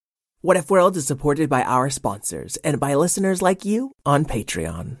What If World is supported by our sponsors and by listeners like you on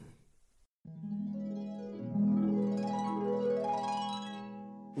Patreon.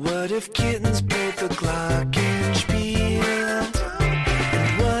 What if kittens played the glockenspiel?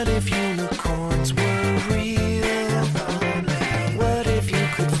 And what if unicorns were real? What if you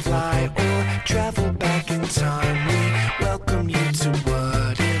could fly or travel back in time? We welcome you to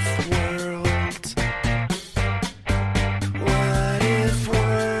What If World. What If World?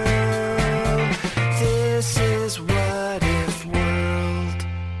 This is What If World.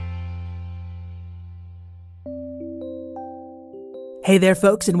 Hey there,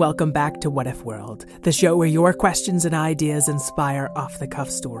 folks, and welcome back to What If World, the show where your questions and ideas inspire off-the-cuff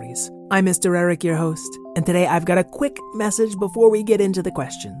stories. I'm Mr. Eric, your host, and today I've got a quick message before we get into the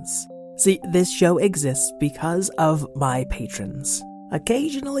questions. See, this show exists because of my patrons.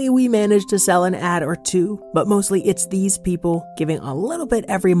 Occasionally we manage to sell an ad or two, but mostly it's these people giving a little bit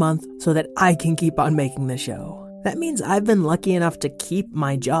every month so that I can keep on making the show. That means I've been lucky enough to keep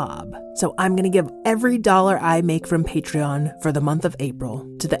my job. So I'm going to give every dollar I make from Patreon for the month of April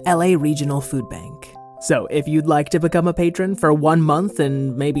to the LA Regional Food Bank. So if you'd like to become a patron for 1 month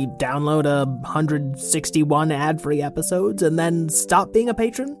and maybe download 161 ad-free episodes and then stop being a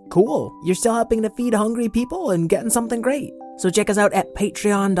patron, cool. You're still helping to feed hungry people and getting something great. So check us out at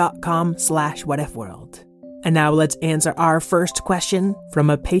patreon.com/whatifworld. And now let's answer our first question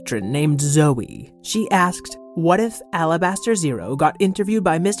from a patron named Zoe. She asked, what if Alabaster Zero got interviewed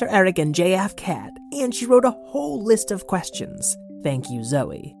by Mr. Eric and JFKat? And she wrote a whole list of questions. Thank you,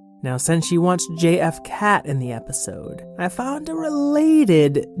 Zoe. Now, since she wants JFKat in the episode, I found a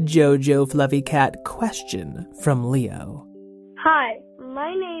related JoJo Fluffy Cat question from Leo. Hi,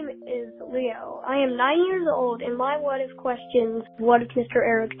 my name is Leo. I am 9 years old, and my what if questions, what if Mr.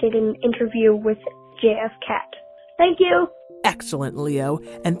 Eric did an interview with JFKat? Thank you. Excellent, Leo,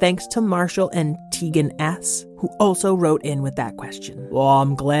 and thanks to Marshall and Tegan S., who also wrote in with that question. Well,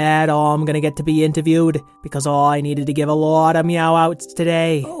 I'm glad I'm gonna get to be interviewed, because I needed to give a lot of meow-outs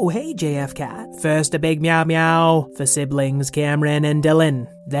today. Oh, hey, JFKat. First, a big meow-meow for siblings Cameron and Dylan.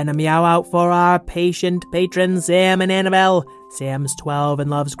 Then a meow-out for our patient patrons Sam and Annabelle. Sam's 12 and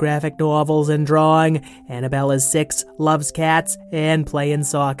loves graphic novels and drawing. Annabelle is 6, loves cats, and playing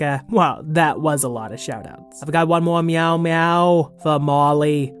soccer. Wow, that was a lot of shout-outs. I've got one more meow-meow for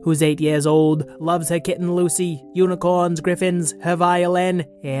Molly, who's 8 years old, loves her kitten Lucy, unicorns, griffins, her violin,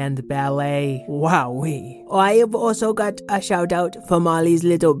 and ballet. Wowee. I have also got a shout-out for Molly's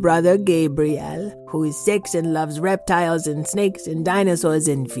little brother Gabriel, who is 6 and loves reptiles and snakes and dinosaurs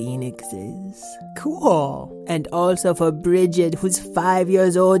and phoenixes. Cool. And also for Bridget, who's 5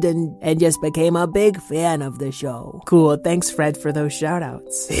 years old and just became a big fan of the show. Cool. Thanks, Fred, for those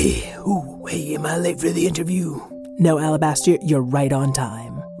shout-outs. Hey, am I late for the interview? No, Alabaster, you're right on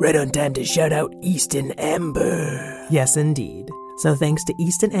time. Right on time to shout out East and Amber. Yes, indeed. So thanks to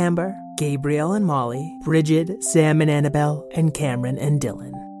East and Amber, Gabriel and Molly, Bridget, Sam and Annabelle, and Cameron and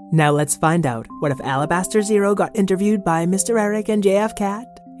Dylan. Now let's find out what if Alabaster Zero got interviewed by Mr. Eric and JFKat,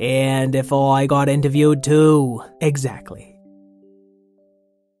 and if I got interviewed too. Exactly.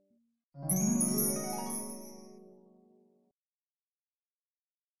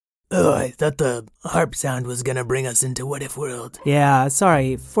 Oh, I thought the harp sound was gonna bring us into What If World. Yeah,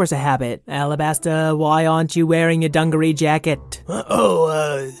 sorry, force of habit. Alabaster, why aren't you wearing your dungaree jacket? It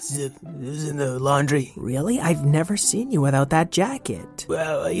was in the laundry. Really? I've never seen you without that jacket.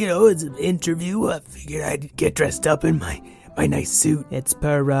 Well, it's an interview. I figured I'd get dressed up in my nice suit. It's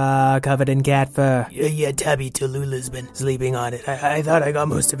covered in cat fur. Yeah, Tabby Tallulah's been sleeping on it. I thought I got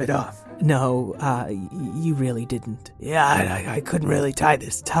most of it off. No, you really didn't. Yeah, I couldn't really tie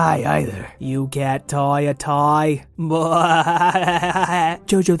this tie either. You can't tie a tie.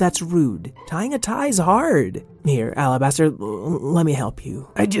 Jojo, that's rude. Tying a tie's hard. Here, Alabaster, let me help you.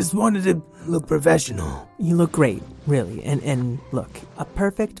 I just wanted to look professional. You look great, really. And look, a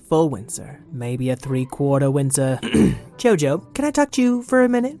perfect full Windsor. Maybe a 3/4 Windsor. Jojo, can I talk to you for a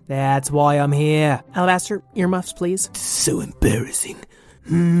minute? That's why I'm here. Alabaster, earmuffs, please. So embarrassing.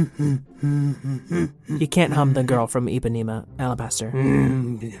 You can't hum the girl from Ipanema, Alabaster.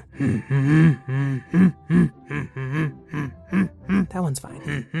 That one's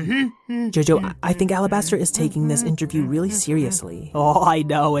fine. Jojo, I think Alabaster is taking this interview really seriously. Oh, I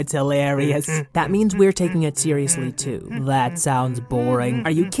know, it's hilarious. That means we're taking it seriously too. That sounds boring.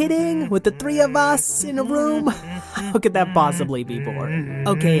 Are you kidding? With the three of us in a room? How could that possibly be boring?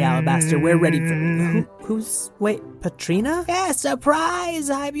 Okay, Alabaster, we're ready for... Wait, Patrina? Yeah, surprise!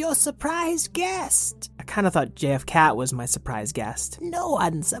 I'm your surprise guest. kind of thought JFKat was my surprise guest. No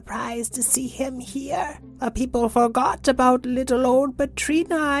one's surprised to see him here. People forgot about little old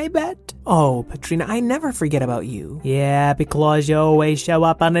Petrina, I bet. Oh, Petrina, I never forget about you. Yeah, because you always show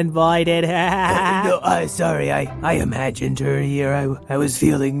up uninvited. Sorry, I imagined her here. I was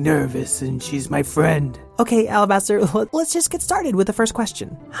feeling nervous, and she's my friend. Okay, Alabaster, let's just get started with the first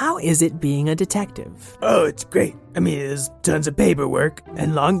question. How is it being a detective? Oh, it's great. I mean, there's tons of paperwork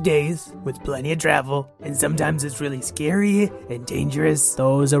and long days with plenty of travel, and sometimes it's really scary and dangerous.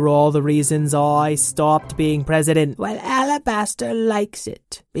 Those are all the reasons I stopped being president. Well, Alabaster likes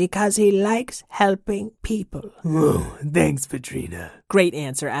it because he likes helping people. Oh, thanks, Petrina. Great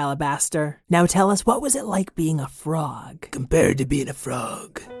answer, Alabaster. Now tell us, what was it like being a frog? Compared to being a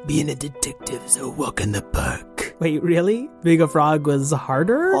frog, being a detective's a walk in the park. Wait, really? Being a frog was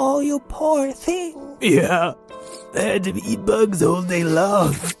harder? Oh, you poor thing. Yeah. I had to eat bugs all day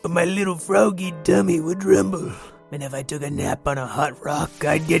long, but my little froggy tummy would rumble. And if I took a nap on a hot rock,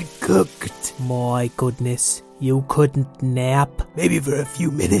 I'd get cooked. My goodness, you couldn't nap? Maybe for a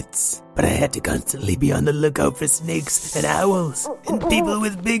few minutes, but I had to constantly be on the lookout for snakes and owls and people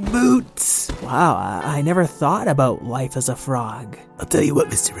with big boots. Wow, I never thought about life as a frog. I'll tell you what,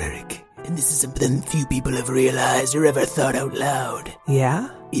 Mr. Eric, and this is something few people have realized or ever thought out loud. Yeah?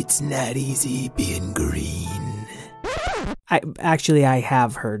 It's not easy being green. I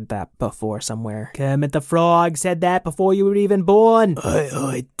have heard that before somewhere. Kermit the Frog said that before you were even born.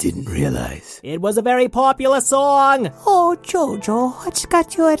 I didn't realize. It was a very popular song. Oh, Jojo, what's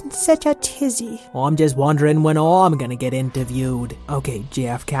got you in such a tizzy? I'm just wondering when I'm gonna get interviewed. Okay,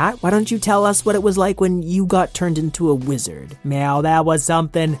 JFKat, why don't you tell us what it was like when you got turned into a wizard? Now, that was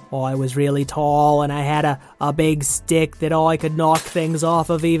something. I was really tall and I had a big stick that I could knock things off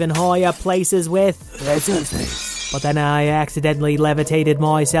of even higher places with. That sounds nice. But then I accidentally levitated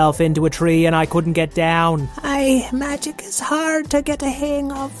myself into a tree and I couldn't get down. Magic is hard to get a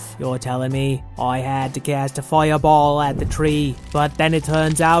hang of. You're telling me I had to cast a fireball at the tree, but then it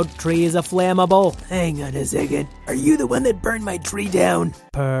turns out trees are flammable. Hang on a second. Are you the one that burned my tree down?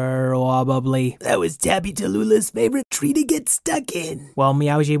 Probably. That was Tabby Tallulah's favorite tree to get stuck in. Well,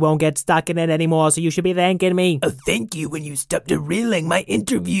 Meowsy won't get stuck in it anymore, so you should be thanking me. Oh, thank you when you stopped derailing my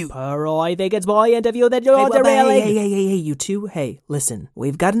interview. I think it's my interview that you're derailing. Hey, you two. Hey, listen.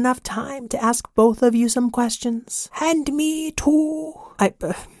 We've got enough time to ask both of you some questions. And me too.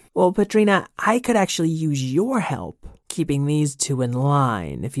 Well, Petrina, I could actually use your help keeping these two in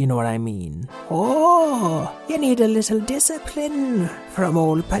line, if you know what I mean. Oh, you need a little discipline from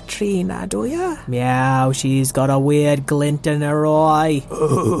old Petrina, do ya? Meow, she's got a weird glint in her eye.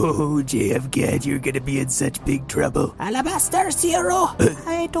 Oh, JFKat, you're gonna be in such big trouble. Alabaster Zero,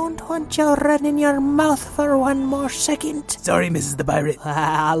 I don't want you running your mouth for one more second. Sorry, Mrs. the Pirate.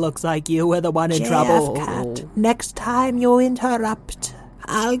 Looks like you were the one in trouble. JFKat, next time you interrupt,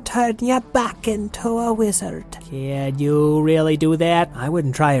 I'll turn you back into a wizard. Can you really do that? I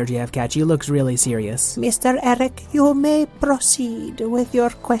wouldn't try her, JFKat. She looks really serious. Mr. Eric, you may proceed with your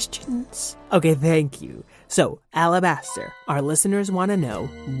questions. Okay, thank you. So, Alabaster, our listeners want to know,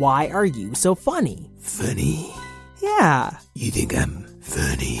 why are you so funny? Funny? Yeah. You think I'm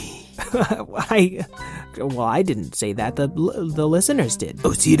funny? I didn't say that. The listeners did.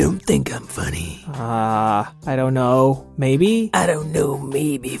 Oh, so you don't think I'm funny? I don't know. Maybe? I don't know.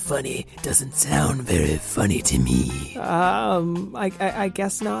 Maybe funny doesn't sound very funny to me. I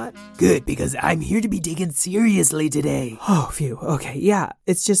guess not. Good, because I'm here to be taken seriously today. Oh, phew. Okay, yeah.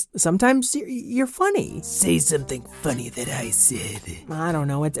 It's just sometimes you're funny. Say something funny that I said. I don't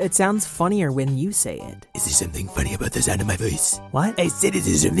know. It sounds funnier when you say it. Is there something funny about the sound of my voice? What? I said, is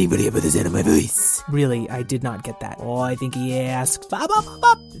there something funny about the sound of my voice? Really, I did not get that. Oh, I think he asked.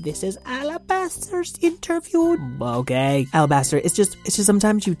 This is Alabaster's interview. Okay. Alabaster, it's just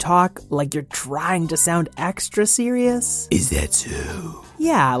sometimes you talk like you're trying to sound extra serious. Is that so?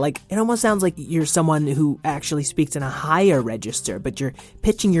 Yeah, like it almost sounds like you're someone who actually speaks in a higher register, but you're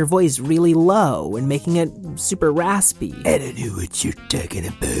pitching your voice really low and making it super raspy. I don't know what you're talking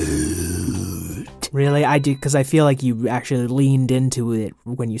about. Really? I do, because I feel like you actually leaned into it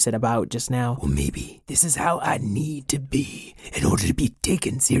when you said about just now. Well, maybe this is how I need to be in order to be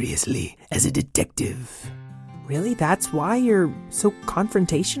taken seriously as a detective. Really? That's why you're so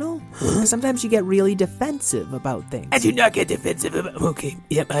confrontational? Huh? Sometimes you get really defensive about things. I do not get defensive about... Okay,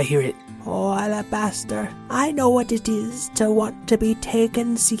 yep, I hear it. Oh, Alabaster, I know what it is to want to be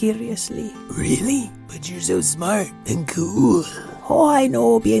taken seriously. Really? But you're so smart and cool. Oh, I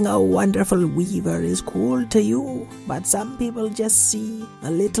know being a wonderful weaver is cool to you, but some people just see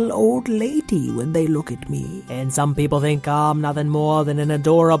a little old lady when they look at me. And some people think I'm nothing more than an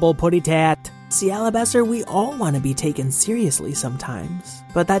adorable putty tat. See, Alabaster, we all want to be taken seriously sometimes,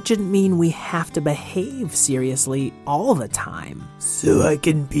 but that shouldn't mean we have to behave seriously all the time. So I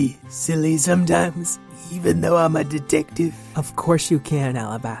can be silly sometimes, even though I'm a detective? Of course you can,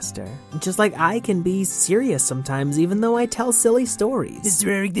 Alabaster. Just like I can be serious sometimes, even though I tell silly stories. Mr.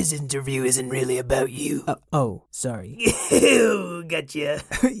 Eric, this interview isn't really about you. Oh, sorry. Ew, gotcha.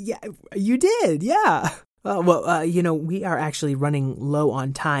 Yeah, you did, yeah. We are actually running low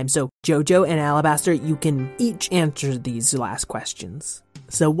on time, so Jojo and Alabaster, you can each answer these last questions.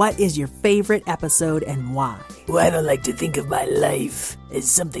 So what is your favorite episode and why? Well, I don't like to think of my life as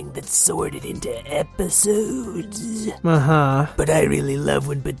something that's sorted into episodes. Uh-huh. But I really love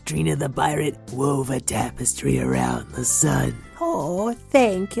when Patrina the pirate wove a tapestry around the sun. Oh,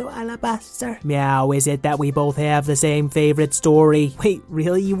 thank you, Alabaster. Meow, is it that we both have the same favorite story? Wait,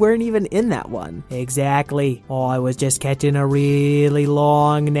 really? You weren't even in that one. Exactly. Oh, I was just catching a really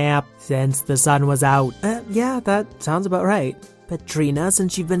long nap since the sun was out. Yeah, that sounds about right. Patrina,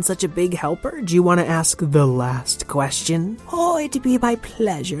 since you've been such a big helper, do you want to ask the last question? Oh, it'd be my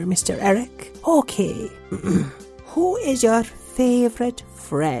pleasure, Mr. Eric. Okay. Who is your favorite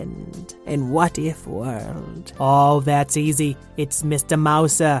friend in What If World? Oh, that's easy. It's Mr.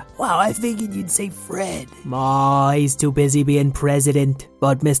 Mouser. Wow, I figured you'd say Fred. Oh, he's too busy being president.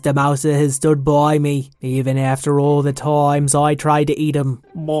 But Mr. Mouser has stood by me, even after all the times I tried to eat him.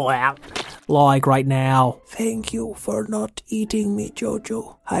 Like right now. Thank you for not eating me,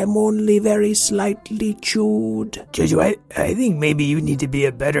 Jojo. I'm only very slightly chewed. Jojo, I think maybe you need to be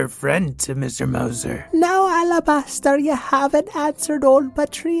a better friend to Mr. Mouser. Now, Alabaster, you haven't answered old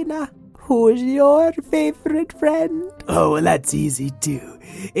Patrina. Who's your favorite friend? Oh, well, that's easy, too.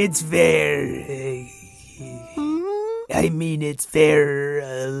 It's fair... I mean, it's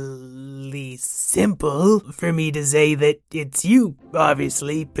fairly simple for me to say that it's you,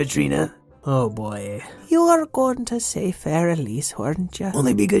 obviously, Patrina. Oh boy. You were going to say Fairelise, weren't you?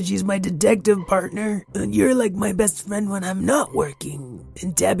 Only because she's my detective partner. And you're like my best friend when I'm not working.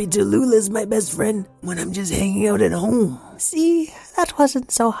 And Tabby Tallulah's my best friend when I'm just hanging out at home. See, that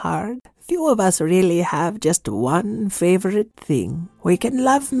wasn't so hard. Few of us really have just one favorite thing. We can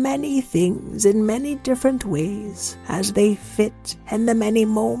love many things in many different ways as they fit in the many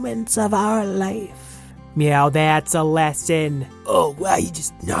moments of our life. Meow, that's a lesson. Oh, wow, you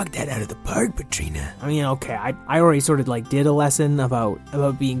just knocked that out of the park, Patrina. I mean, okay, I already sort of did a lesson about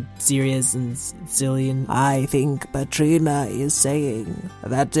being serious and silly and... I think Patrina is saying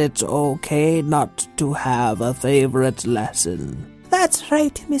that it's okay not to have a favorite lesson. That's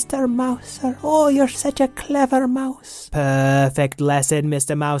right, Mr. Mouser. Oh, you're such a clever mouse. Perfect lesson,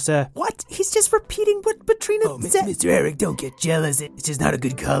 Mr. Mouser. What? He's just repeating what Patrina said. Mr. Eric, don't get jealous. It's just not a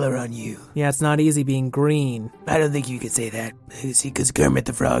good color on you. Yeah, it's not easy being green. I don't think you could say that. See, because Kermit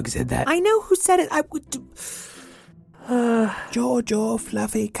the Frog said that. I know who said it. I would... Jojo,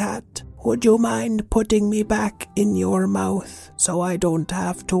 Fluffy Cat, would you mind putting me back in your mouth so I don't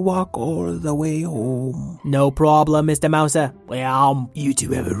have to walk all the way home? No problem, Mr. Mouser. Meow. You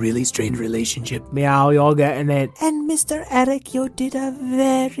two have a really strange relationship. Meow, you're getting it. And Mr. Eric, you did a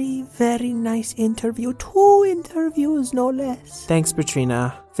very, very nice interview. 2 interviews, no less. Thanks,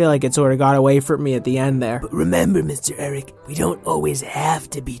 Patrina. I feel like it sort of got away from me at the end there. But remember, Mr. Eric, we don't always have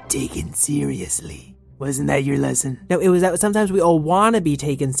to be taken seriously. Wasn't that your lesson? No, it was that sometimes we all want to be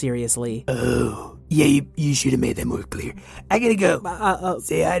taken seriously. Oh, yeah, you should have made that more clear. I gotta go.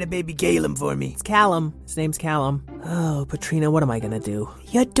 Say hi to baby Calum for me. It's Callum. His name's Callum. Oh, Patrina, what am I gonna do?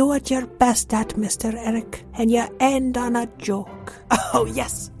 You do what you're best at, Mr. Eric, and you end on a joke. Oh,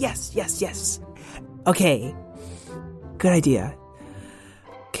 yes. Okay. Good idea.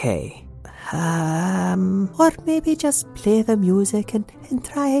 Okay. Or maybe just play the music and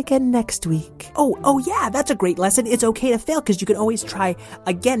try again next week. Oh yeah, that's a great lesson. It's okay to fail because you can always try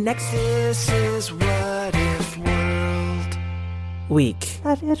again next This is What If World. week.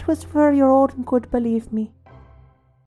 That it was for your own good, believe me.